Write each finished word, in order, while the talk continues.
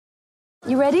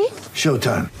You ready?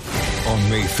 Showtime. On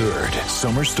May 3rd,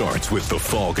 summer starts with The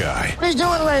Fall Guy. Let's do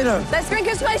it later. Let's drink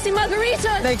a spicy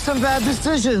margarita. Make some bad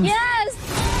decisions.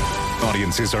 Yes!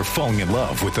 Audiences are falling in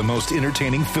love with the most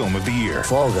entertaining film of the year.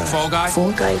 Fall Guy. Fall Guy?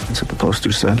 Fall Guy. That's what the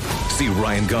poster said. See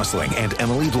Ryan Gosling and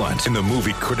Emily Blunt in the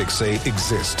movie critics say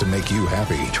exists to make you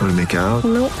happy. Trying to make it out?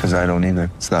 Nope. Because I don't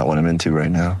either. It's not what I'm into right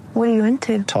now. What are you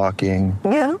into? Talking.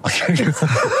 Yeah.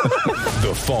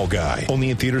 The Fall Guy.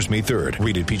 Only in theaters May 3rd.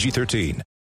 Rated PG-13.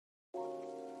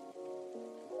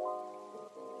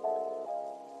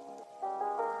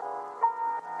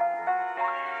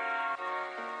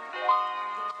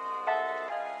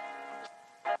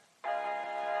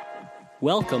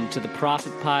 Welcome to the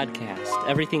Prophet Podcast,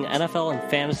 everything NFL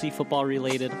and fantasy football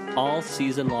related all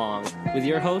season long, with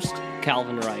your host,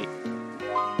 Calvin Wright.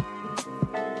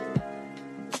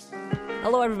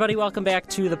 Hello, everybody. Welcome back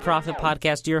to the Prophet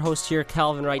Podcast. Your host here,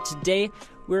 Calvin Wright. Today,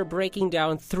 we're breaking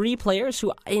down three players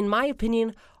who, in my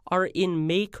opinion, are in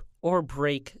make or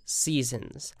break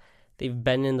seasons. They've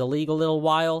been in the league a little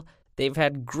while. They've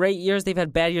had great years. They've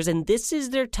had bad years. And this is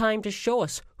their time to show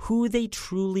us who they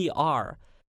truly are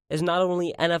as not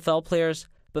only NFL players,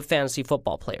 but fantasy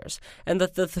football players. And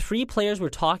the three players we're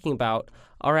talking about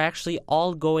are actually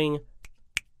all going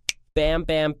bam,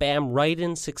 bam, bam, right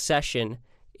in succession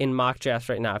in mock drafts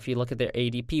right now. If you look at their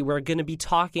ADP, we're going to be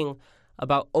talking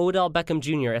about Odell Beckham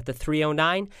Jr. at the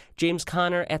 309, James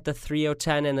Conner at the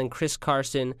 3010, and then Chris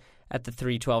Carson at the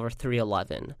 312 or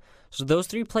 311. So those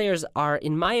three players are,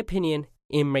 in my opinion,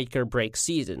 in make or break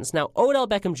seasons. Now, Odell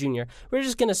Beckham Jr., we're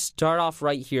just going to start off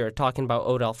right here talking about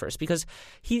Odell first because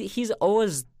he's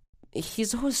always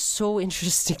so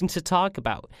interesting to talk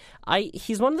about.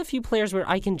 He's one of the few players where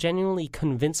I can genuinely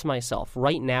convince myself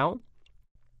right now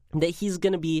that he's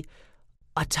going to be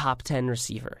a top 10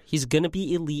 receiver. He's going to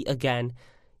be elite again.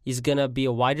 He's going to be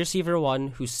a wide receiver one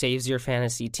who saves your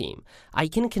fantasy team. I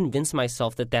can convince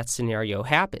myself that scenario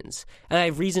happens, and I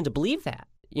have reason to believe that,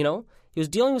 you know? He was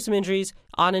dealing with some injuries,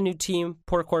 on a new team,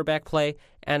 poor quarterback play,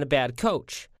 and a bad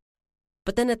coach.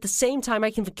 But then at the same time,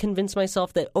 I can convince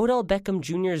myself that Odell Beckham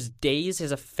Jr.'s days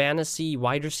as a fantasy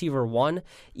wide receiver 1,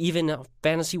 even a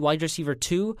fantasy wide receiver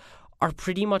 2, are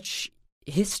pretty much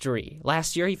history.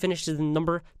 Last year, he finished as the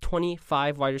number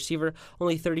 25 wide receiver,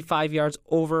 only 35 yards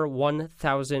over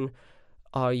 1,000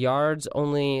 yards.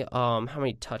 Only, how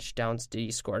many touchdowns did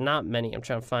he score? Not many. I'm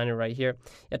trying to find it right here.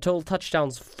 Yeah, total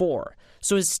touchdowns, 4.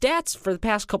 So his stats for the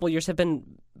past couple of years have been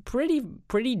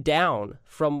pretty down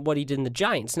from what he did in the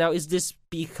Giants. Now, is this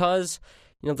because,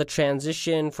 the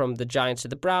transition from the Giants to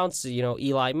the Browns,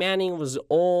 Eli Manning was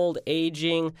old,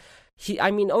 aging?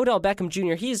 Odell Beckham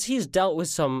Jr., he's dealt with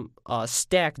some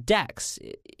stacked decks,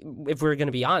 if we're going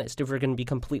to be honest, if we're going to be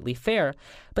completely fair.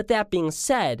 But that being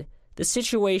said, the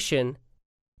situation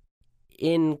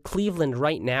in Cleveland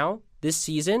right now, this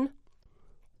season,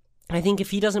 I think if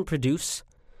he doesn't produce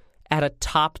at a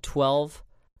top 12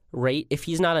 rate, if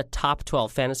he's not a top 12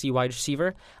 fantasy wide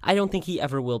receiver, I don't think he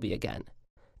ever will be again.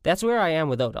 That's where I am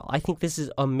with Odell. I think this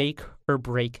is a make or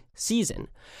break season.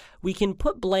 We can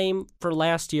put blame for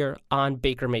last year on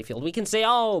Baker Mayfield. We can say,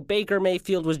 Baker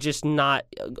Mayfield was just not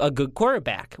a good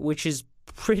quarterback, which is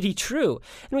pretty true.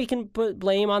 And we can put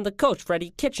blame on the coach.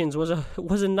 Freddie Kitchens was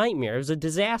a nightmare. It was a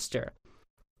disaster.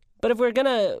 But if we're going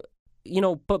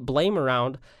to, put blame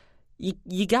around,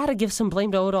 you got to give some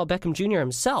blame to Odell Beckham Jr.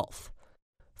 himself.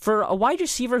 For a wide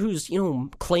receiver who's,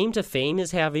 claimed to fame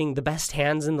as having the best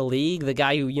hands in the league, the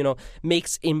guy who,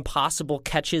 makes impossible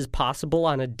catches possible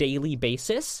on a daily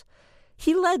basis,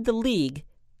 he led the league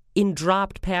in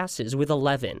dropped passes with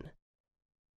 11,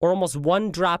 or almost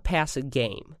one drop pass a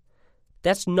game.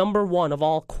 That's number 1 of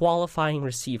all qualifying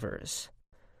receivers.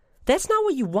 That's not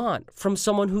what you want from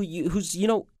someone who's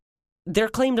their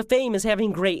claim to fame is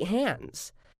having great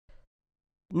hands.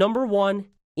 Number 1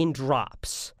 in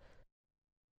drops.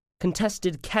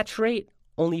 Contested catch rate,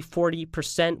 only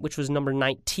 40%, which was number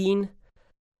 19.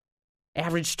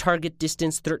 Average target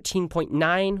distance,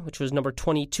 13.9, which was number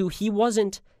 22. He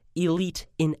wasn't elite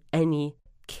in any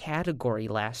category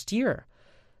last year.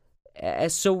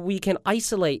 So we can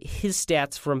isolate his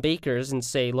stats from Baker's and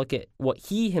say, look at what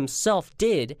he himself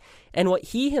did. And what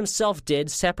he himself did,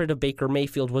 separate of Baker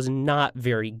Mayfield, was not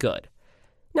very good.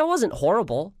 Now, it wasn't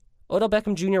horrible. Odell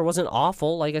Beckham Jr. wasn't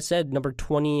awful. Like I said, number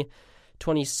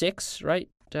 26, right?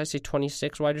 Did I say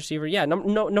 26 wide receiver? Yeah,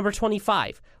 number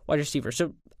 25 wide receiver.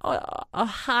 So a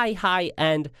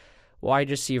high-end wide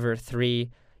receiver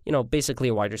 3, basically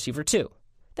a wide receiver 2.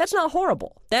 That's not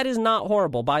horrible. That is not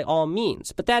horrible by all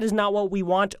means. But that is not what we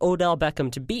want Odell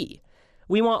Beckham to be.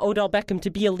 We want Odell Beckham to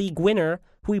be a league winner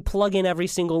who we plug in every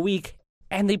single week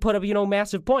and they put up,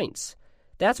 massive points.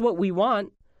 That's what we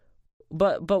want.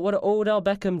 But what Odell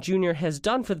Beckham Jr. has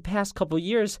done for the past couple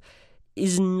years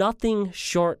is nothing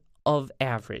short of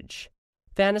average.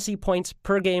 Fantasy points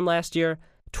per game last year,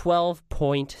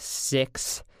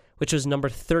 12.6, which was number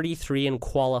 33 in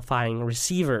qualifying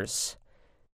receivers.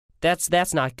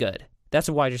 That's not good. That's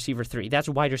a wide receiver 3. That's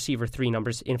wide receiver 3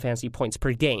 numbers in fantasy points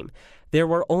per game. There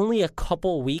were only a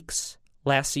couple weeks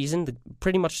last season,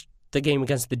 pretty much the game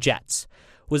against the Jets,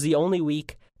 was the only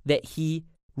week that he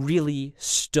really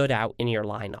stood out in your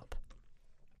lineup.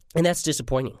 And that's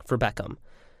disappointing for Beckham.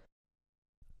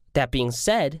 That being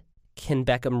said, can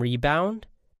Beckham rebound?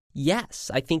 Yes,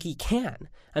 I think he can.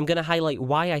 I'm going to highlight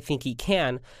why I think he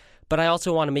can, but I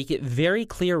also want to make it very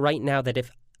clear right now that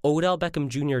if Odell Beckham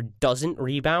Jr. doesn't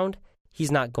rebound,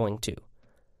 he's not going to.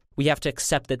 We have to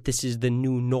accept that this is the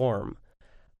new norm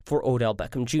for Odell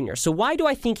Beckham Jr. So why do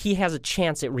I think he has a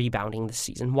chance at rebounding this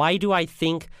season? Why do I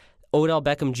think Odell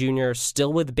Beckham Jr.,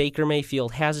 still with Baker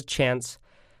Mayfield, has a chance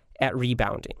at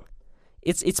rebounding?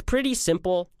 It's pretty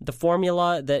simple. The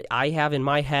formula that I have in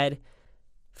my head: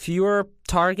 fewer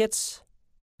targets,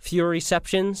 fewer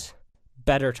receptions,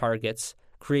 better targets,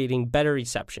 creating better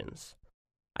receptions.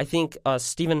 I think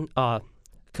Steven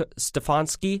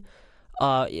Stefanski,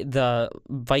 the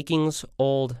Vikings'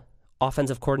 old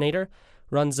offensive coordinator,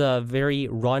 runs a very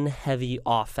run-heavy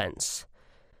offense.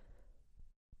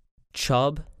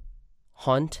 Chubb,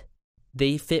 Hunt,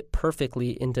 they fit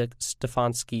perfectly into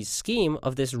Stefanski's scheme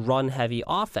of this run-heavy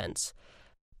offense.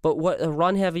 But what a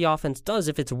run-heavy offense does,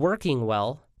 if it's working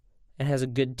well and has a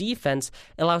good defense,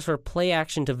 it allows for play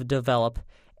action to develop,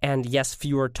 and yes,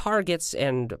 fewer targets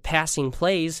and passing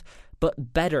plays,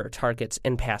 but better targets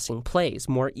and passing plays,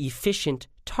 more efficient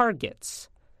targets.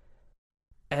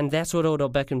 And that's what Odell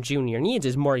Beckham Jr. needs,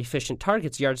 is more efficient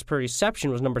targets. Yards per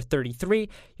reception was number 33.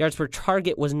 Yards per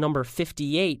target was number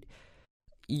 58.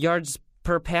 Yards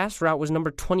per pass route was number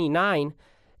 29.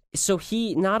 So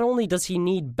he not only does he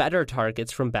need better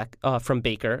targets from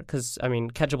Baker, because, I mean,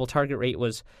 catchable target rate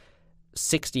was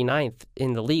 69th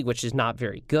in the league, which is not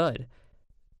very good,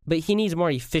 but he needs more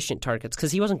efficient targets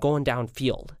because he wasn't going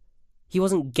downfield. He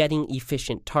wasn't getting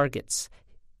efficient targets.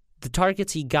 The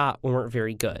targets he got weren't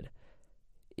very good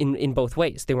in both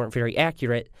ways. They weren't very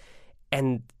accurate,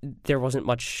 and there wasn't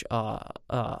much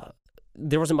to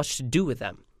do with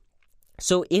them.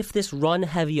 So if this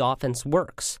run-heavy offense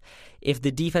works, if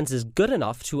the defense is good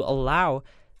enough to allow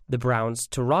the Browns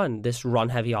to run this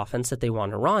run-heavy offense that they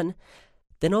want to run,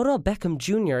 then Odell Beckham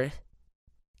Jr.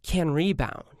 can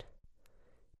rebound.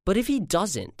 But if he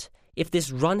doesn't, if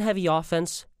this run-heavy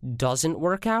offense doesn't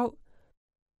work out,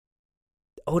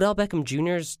 Odell Beckham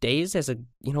Jr.'s days as a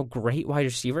great wide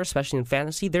receiver, especially in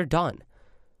fantasy, they're done.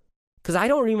 Because I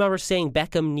don't remember saying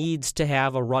Beckham needs to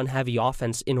have a run-heavy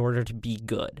offense in order to be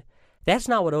good. That's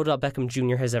not what Odell Beckham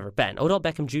Jr. has ever been. Odell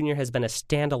Beckham Jr. has been a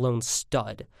standalone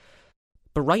stud.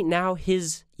 But right now,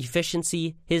 his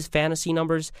efficiency, his fantasy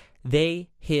numbers, they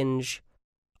hinge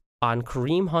on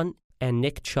Kareem Hunt and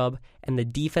Nick Chubb and the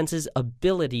defense's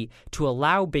ability to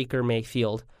allow Baker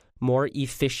Mayfield more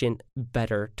efficient,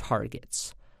 better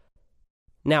targets.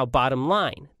 Now, bottom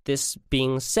line, this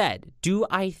being said, do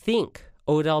I think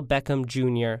Odell Beckham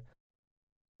Jr.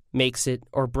 makes it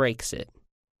or breaks it?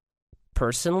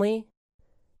 Personally,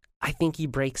 I think he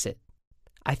breaks it.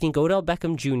 I think Odell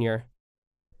Beckham Jr.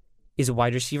 is a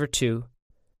wide receiver 2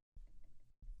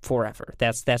 forever.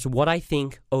 That's what I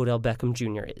think Odell Beckham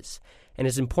Jr. is. And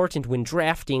it's important when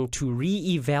drafting to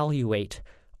reevaluate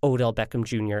Odell Beckham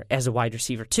Jr. as a wide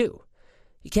receiver 2.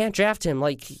 You can't draft him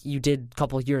like you did a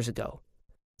couple of years ago.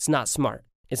 It's not smart.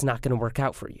 It's not going to work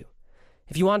out for you.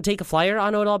 If you want to take a flyer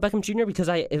on Odell Beckham Jr. because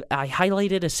I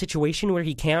highlighted a situation where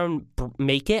he can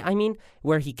make it,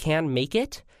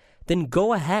 then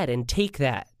go ahead and take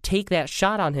that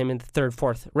shot on him in the 3rd,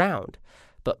 4th round.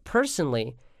 But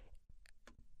personally,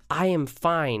 I am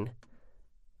fine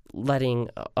letting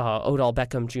Odell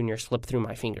Beckham Jr. slip through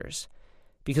my fingers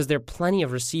because there are plenty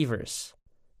of receivers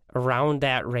around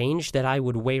that range that I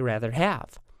would way rather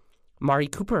have. Mari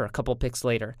Cooper, a couple picks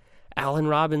later. Allen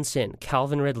Robinson,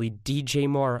 Calvin Ridley, DJ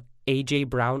Moore, A.J.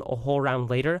 Brown, a whole round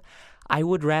later. I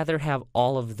would rather have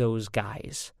all of those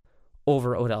guys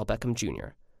over Odell Beckham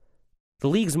Jr. The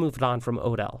league's moved on from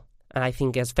Odell, and I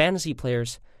think as fantasy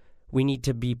players, we need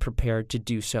to be prepared to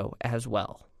do so as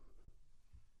well.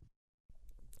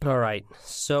 All right,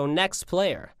 so next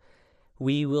player.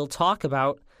 We will talk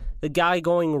about the guy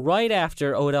going right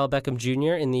after Odell Beckham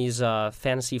Jr. in these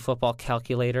fantasy football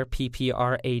calculator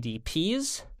PPR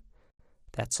ADPs.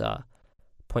 That's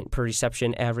point per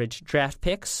reception average draft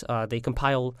picks. They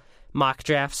compile mock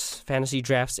drafts, fantasy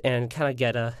drafts, and kind of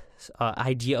get a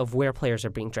idea of where players are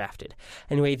being drafted.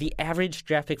 Anyway, the average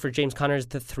draft pick for James Conner is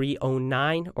the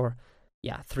 309,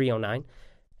 309.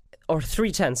 Or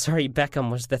 310, sorry,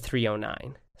 Beckham was the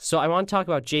 309. So I want to talk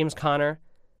about James Conner.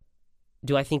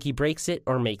 Do I think he breaks it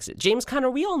or makes it? James Conner,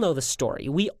 we all know the story.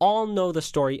 We all know the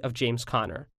story of James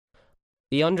Conner.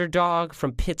 The underdog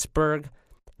from Pittsburgh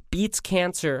beats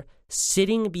cancer,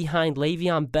 sitting behind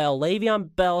Le'Veon Bell.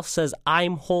 Le'Veon Bell says,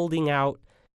 I'm holding out.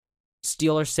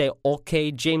 Steelers say,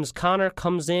 okay. James Conner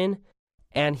comes in,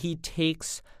 and he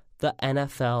takes the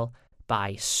NFL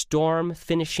by storm,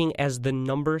 finishing as the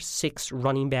number 6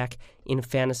 running back in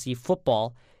fantasy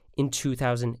football in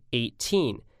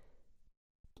 2018.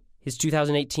 His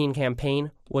 2018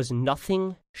 campaign was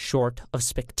nothing short of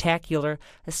spectacular,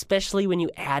 especially when you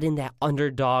add in that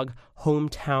underdog,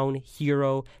 hometown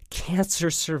hero,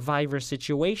 cancer survivor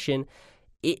situation.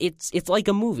 It's like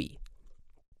a movie.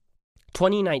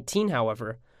 2019,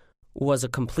 however, was a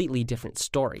completely different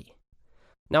story.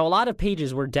 Now, a lot of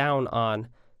pages were down on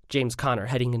James Conner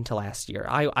heading into last year.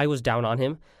 I was down on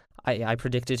him. I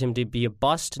predicted him to be a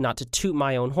bust, not to toot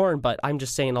my own horn, but I'm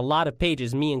just saying a lot of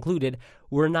pages, me included,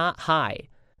 were not high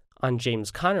on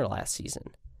James Conner last season.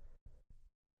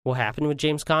 What happened with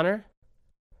James Conner?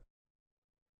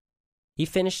 He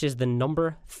finished as the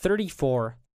number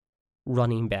 34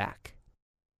 running back.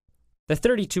 The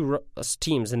 32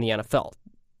 teams in the NFL,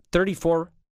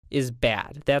 34 is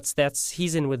bad.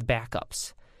 He's in with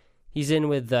backups. He's in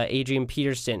with Adrian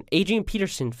Peterson. Adrian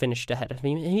Peterson finished ahead of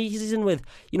him. He's in with,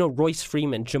 Royce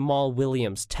Freeman, Jamal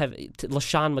Williams,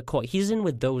 LaShawn McCoy. He's in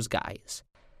with those guys.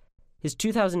 His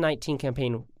 2019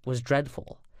 campaign was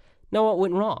dreadful. Now, what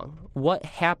went wrong? What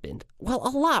happened? Well,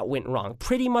 a lot went wrong.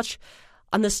 Pretty much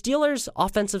on the Steelers'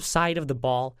 offensive side of the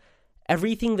ball,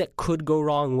 everything that could go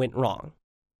wrong went wrong.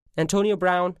 Antonio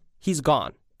Brown, he's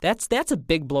gone. That's a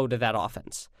big blow to that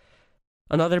offense.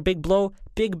 Another big blow,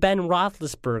 Big Ben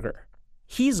Roethlisberger.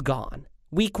 He's gone.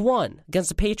 Week 1 against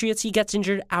the Patriots, he gets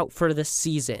injured, out for the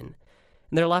season.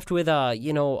 And they're left with a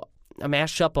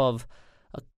mashup of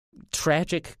a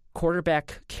tragic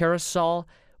quarterback carousel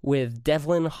with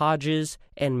Devlin Hodges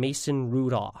and Mason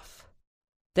Rudolph.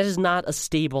 That is not a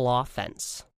stable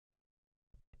offense.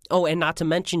 Oh, and not to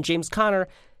mention James Conner,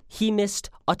 he missed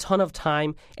a ton of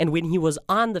time, and when he was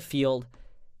on the field,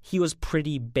 he was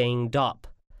pretty banged up.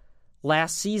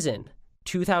 Last season,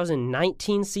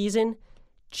 2019 season,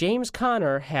 James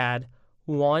Conner had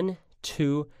 1,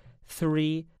 2,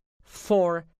 3,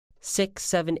 4, 6,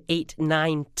 7, 8,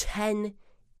 9, 10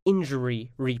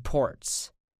 injury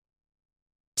reports.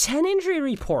 10 injury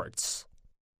reports.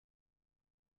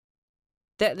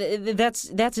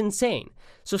 That's insane.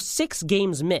 So 6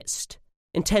 games missed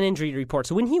and 10 injury reports.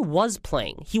 So when he was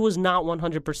playing, he was not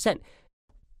 100%.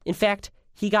 In fact,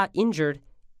 he got injured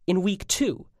in week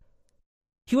 2.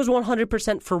 He was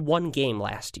 100% for 1 game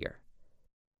last year.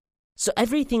 So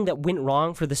everything that went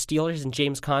wrong for the Steelers and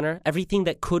James Conner, everything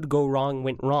that could go wrong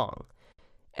went wrong.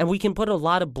 And we can put a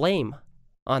lot of blame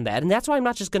on that. And that's why I'm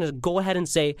not just going to go ahead and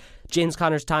say James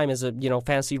Conner's time as a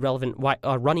fantasy relevant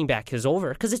running back is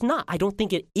over, because it's not. I don't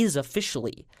think it is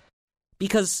officially.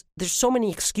 Because there's so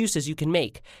many excuses you can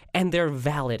make, and they're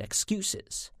valid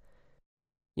excuses.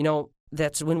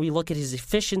 That's when we look at his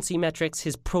efficiency metrics,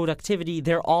 his productivity,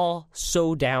 they're all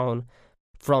so down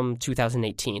from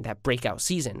 2018, that breakout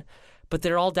season. But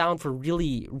they're all down for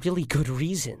really, really good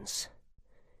reasons.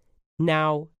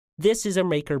 Now, this is a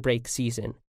make or break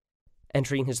season.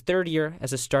 Entering his 3rd year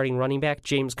as a starting running back,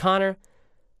 James Conner,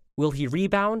 will he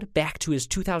rebound back to his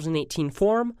 2018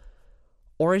 form?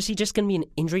 Or is he just going to be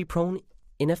an injury-prone,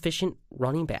 inefficient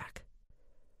running back?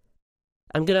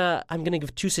 I'm gonna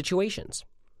give 2 situations.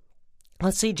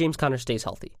 Let's say James Conner stays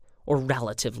healthy, or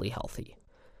relatively healthy.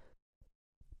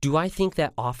 Do I think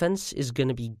that offense is going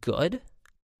to be good?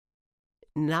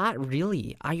 Not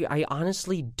really. I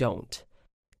honestly don't.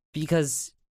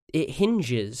 Because it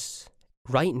hinges,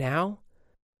 right now,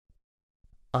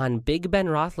 on Big Ben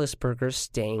Roethlisberger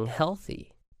staying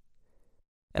healthy.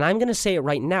 And I'm going to say it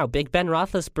right now, Big Ben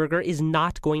Roethlisberger is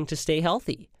not going to stay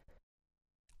healthy.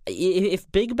 If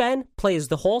Big Ben plays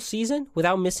the whole season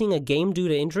without missing a game due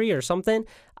to injury or something,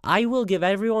 I will give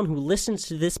everyone who listens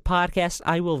to this podcast,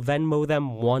 I will Venmo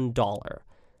them $1.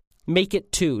 Make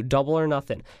it 2, double or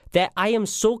nothing. That I am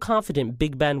so confident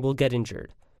Big Ben will get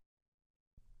injured.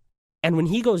 And when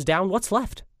he goes down, what's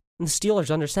left? And the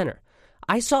Steelers under center.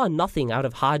 I saw nothing out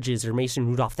of Hodges or Mason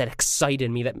Rudolph that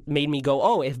excited me, that made me go,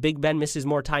 oh, if Big Ben misses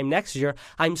more time next year,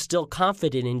 I'm still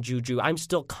confident in Juju. I'm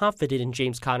still confident in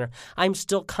James Conner. I'm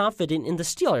still confident in the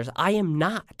Steelers. I am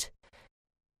not.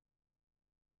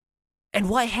 And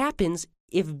what happens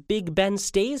if Big Ben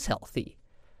stays healthy?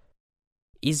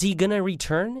 Is he going to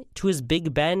return to his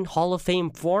Big Ben Hall of Fame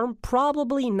form?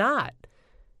 Probably not.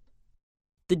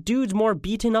 The dude's more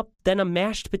beaten up than a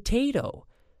mashed potato,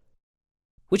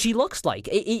 which he looks like.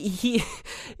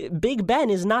 Big Ben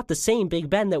is not the same Big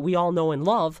Ben that we all know and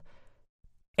love,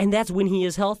 and that's when he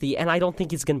is healthy, and I don't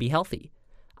think he's going to be healthy.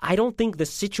 I don't think the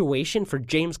situation for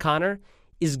James Conner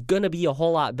is going to be a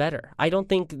whole lot better. I don't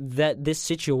think that this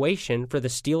situation for the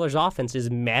Steelers offense is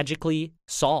magically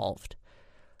solved.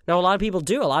 Now, a lot of people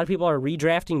do. A lot of people are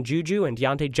redrafting Juju and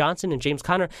Deontay Johnson and James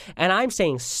Conner, and I'm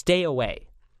saying stay away.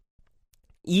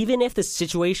 Even if the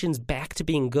situation's back to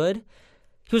being good,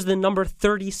 he was the number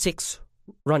 36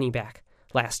 running back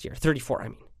last year. 34, I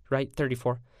mean, right?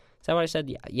 34. Is that what I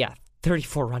said? Yeah,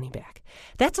 34 running back.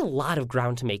 That's a lot of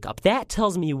ground to make up. That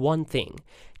tells me one thing.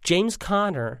 James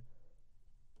Conner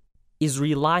is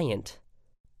reliant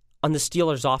on the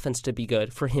Steelers' offense to be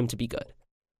good for him to be good.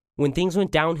 When things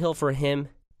went downhill for him,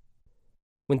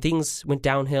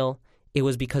 it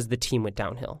was because the team went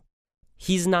downhill.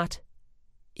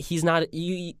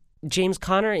 James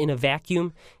Conner in a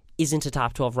vacuum isn't a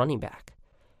top 12 running back.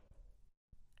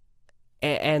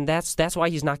 And that's why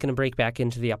he's not going to break back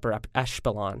into the upper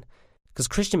echelon. Because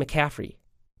Christian McCaffrey,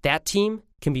 that team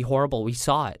can be horrible. We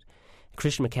saw it.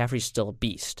 Christian McCaffrey's still a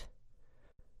beast.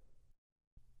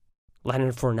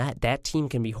 Leonard Fournette, that team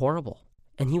can be horrible.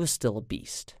 And he was still a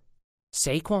beast.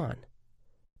 Saquon.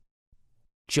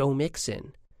 Joe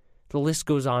Mixon. The list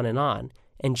goes on.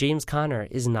 And James Conner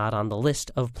is not on the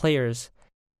list of players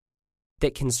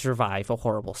that can survive a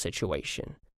horrible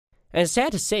situation. And it's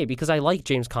sad to say because I like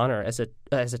James Conner as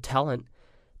a talent,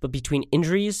 but between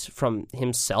injuries from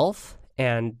himself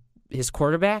and his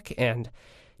quarterback and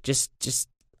just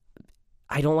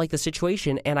I don't like the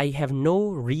situation, and I have no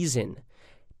reason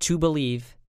to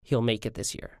believe he'll make it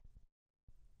this year.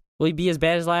 Will he be as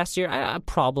bad as last year?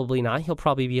 Probably not. He'll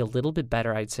probably be a little bit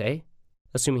better, I'd say,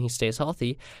 assuming he stays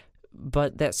healthy.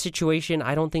 But that situation,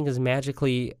 I don't think is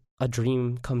magically a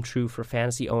dream come true for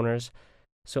fantasy owners.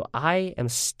 So I am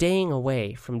staying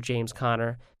away from James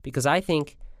Conner because I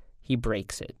think he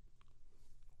breaks it.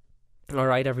 All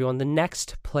right, everyone. The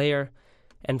next player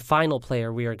and final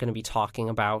player we are going to be talking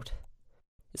about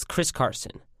is Chris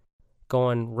Carson,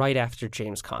 going right after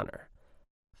James Conner.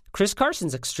 Chris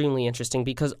Carson's extremely interesting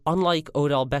because unlike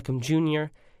Odell Beckham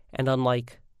Jr. and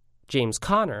unlike James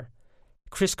Conner,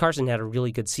 Chris Carson had a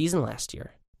really good season last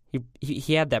year.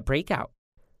 He had that breakout.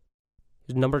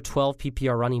 He was number 12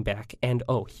 PPR running back, and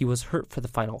he was hurt for the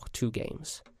final 2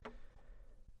 games.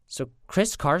 So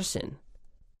Chris Carson,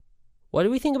 what do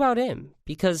we think about him?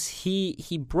 Because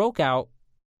he broke out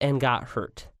and got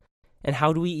hurt. And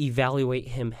how do we evaluate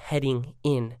him heading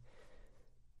in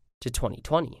to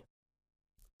 2020?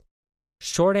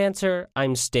 Short answer,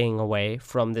 I'm staying away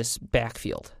from this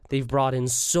backfield. They've brought in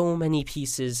so many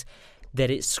pieces that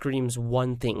it screams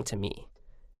one thing to me.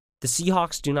 The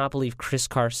Seahawks do not believe Chris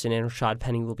Carson and Rashad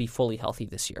Penny will be fully healthy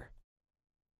this year.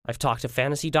 I've talked to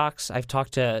fantasy docs.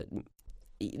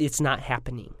 It's not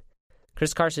happening.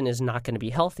 Chris Carson is not going to be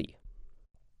healthy.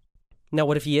 Now,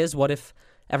 what if he is? What if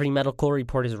every medical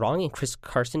report is wrong and Chris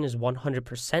Carson is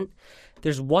 100%?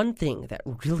 There's one thing that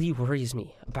really worries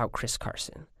me about Chris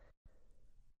Carson.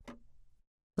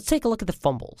 Let's take a look at the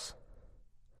fumbles.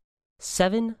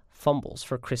 7 fumbles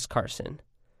for Chris Carson.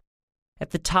 At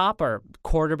the top are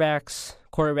quarterback,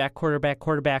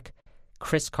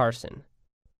 Chris Carson.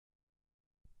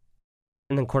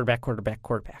 And then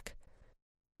quarterback.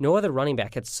 No other running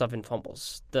back had 7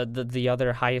 fumbles. The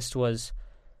other highest was,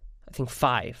 I think,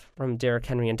 5 from Derrick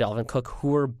Henry and Dalvin Cook, who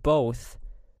were both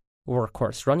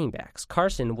workhorse running backs.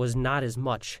 Carson was not as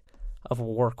much of a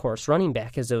workhorse running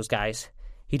back as those guys.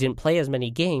 He didn't play as many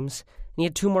games, and he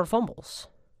had 2 more fumbles.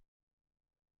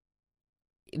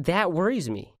 That worries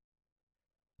me.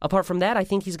 Apart from that, I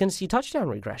think he's going to see touchdown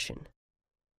regression.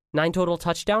 9 total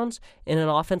touchdowns in an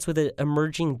offense with an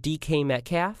emerging DK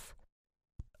Metcalf.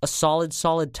 A solid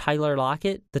Tyler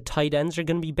Lockett. The tight ends are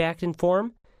going to be back in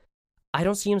form. I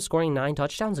don't see him scoring 9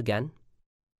 touchdowns again.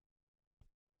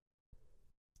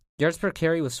 Yards per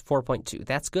carry was 4.2.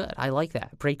 That's good. I like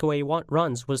that. Breakaway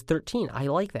runs was 13. I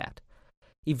like that.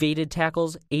 Evaded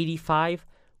tackles, 85,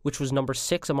 which was number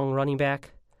 6 among running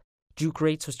back. Juke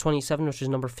rates was 27, which is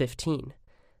number 15.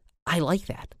 I like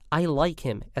that. I like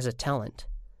him as a talent.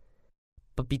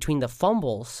 But between the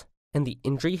fumbles and the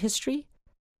injury history,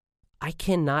 I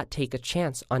cannot take a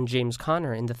chance on James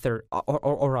Conner in the third,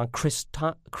 or on Chris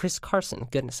Carson.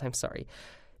 Goodness, I'm sorry.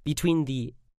 Between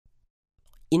the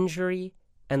injury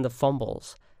and the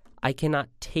fumbles, I cannot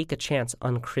take a chance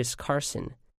on Chris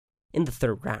Carson in the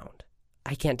 3rd round.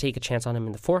 I can't take a chance on him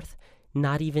in the 4th,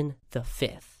 not even the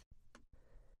 5th.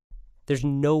 There's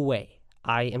no way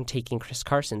I am taking Chris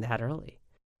Carson that early.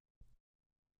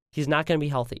 He's not going to be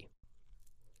healthy.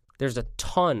 There's a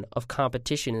ton of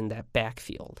competition in that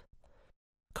backfield.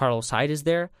 Carlos Hyde is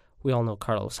there. We all know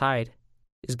Carlos Hyde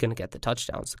is going to get the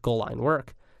touchdowns, the goal line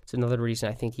work. It's another reason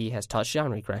I think he has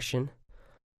touchdown regression.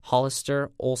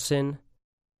 Hollister, Olsen,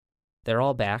 they're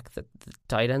all back. The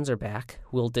tight ends are back.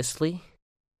 Will Dissly.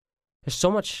 There's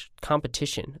so much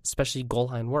competition, especially goal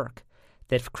line work,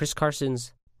 that if Chris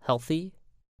Carson's healthy,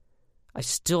 I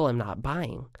still am not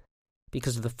buying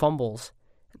because of the fumbles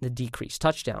and the decreased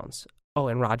touchdowns. Oh,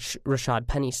 and Rashad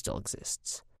Penny still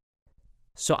exists.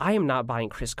 So I am not buying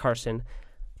Chris Carson.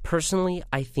 Personally,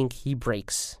 I think he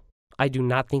breaks. I do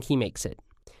not think he makes it.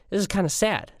 This is kind of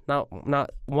sad. Not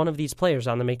one of these players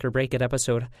on the Make or Break It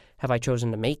episode have I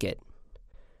chosen to make it.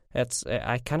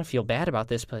 I kind of feel bad about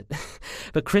this, but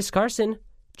Chris Carson,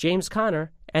 James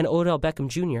Conner, and Odell Beckham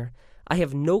Jr., I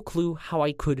have no clue how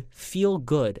I could feel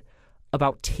good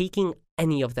about taking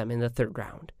any of them in the third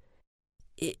round.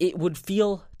 It would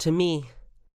feel to me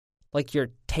like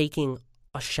you're taking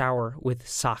a shower with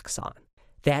socks on.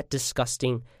 That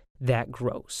disgusting, that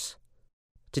gross.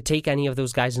 To take any of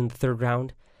those guys in the third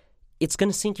round, it's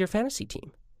going to sink your fantasy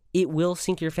team. It will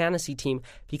sink your fantasy team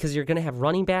because you're going to have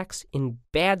running backs in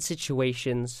bad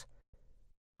situations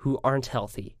who aren't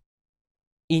healthy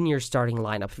in your starting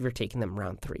lineup if you're taking them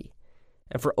round 3.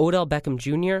 And for Odell Beckham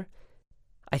Jr.,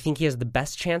 I think he has the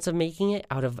best chance of making it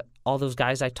out of all those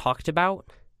guys I talked about.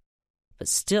 But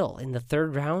still, in the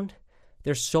third round,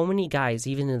 there's so many guys,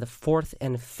 even in the 4th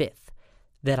and 5th,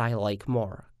 that I like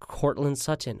more. Cortland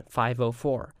Sutton,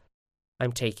 504,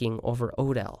 I'm taking over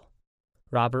Odell.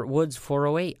 Robert Woods,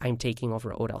 408, I'm taking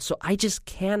over Odell. So I just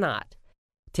cannot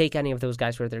take any of those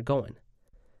guys where they're going.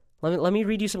 Let me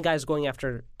read you some guys going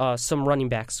after, some running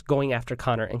backs going after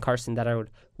Conner and Carson that I would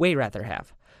way rather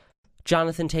have.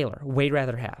 Jonathan Taylor, way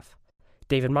rather have.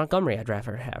 David Montgomery, I'd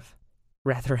rather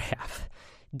have.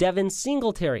 Devin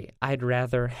Singletary, I'd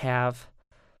rather have.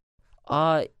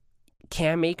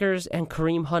 Cam Akers and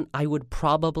Kareem Hunt, I would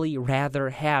probably rather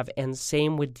have. And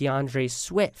same with DeAndre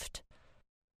Swift.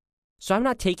 So I'm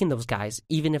not taking those guys,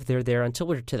 even if they're there, until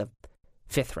we're to the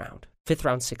 5th round,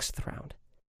 6th round.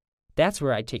 That's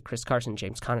where I take Chris Carson,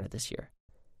 James Conner this year.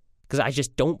 Because I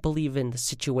just don't believe in the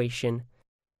situation,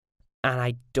 and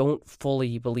I don't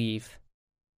fully believe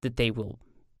that they will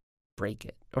break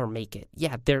it or make it.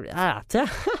 Yeah,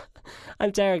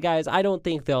 I'm tired, guys. I don't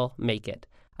think they'll make it.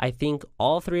 I think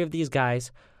all 3 of these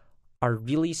guys are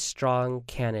really strong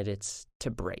candidates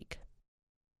to break.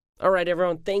 All right,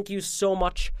 everyone, thank you so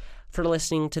much for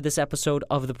listening to this episode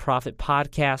of the Prophet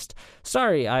Podcast.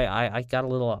 Sorry, I got a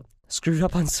little screwed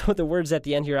up on some of the words at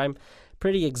the end here. I'm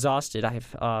pretty exhausted.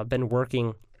 I've been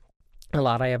working a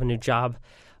lot. I have a new job,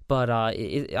 but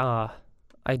I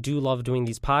do love doing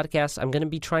these podcasts. I'm going to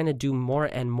be trying to do more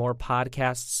and more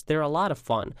podcasts. They're a lot of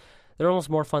fun. They're almost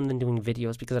more fun than doing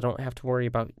videos because I don't have to worry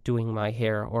about doing my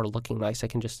hair or looking nice. I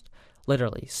can just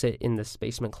literally sit in this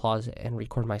basement closet and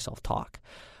record myself talk.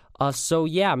 So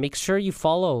yeah, make sure you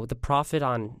follow The Prophet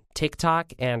on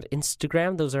TikTok and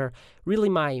Instagram. Those are really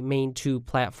my main 2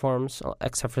 platforms,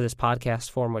 except for this podcast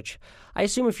form, which I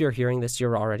assume if you're hearing this,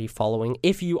 you're already following.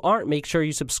 If you aren't, make sure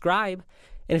you subscribe.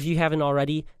 And if you haven't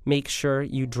already, make sure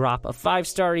you drop a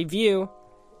 5-star review,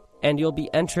 and you'll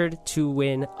be entered to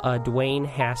win a Dwayne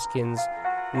Haskins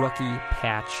rookie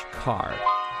patch card.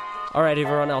 All right,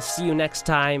 everyone, I'll see you next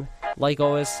time. Like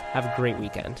always, have a great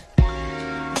weekend.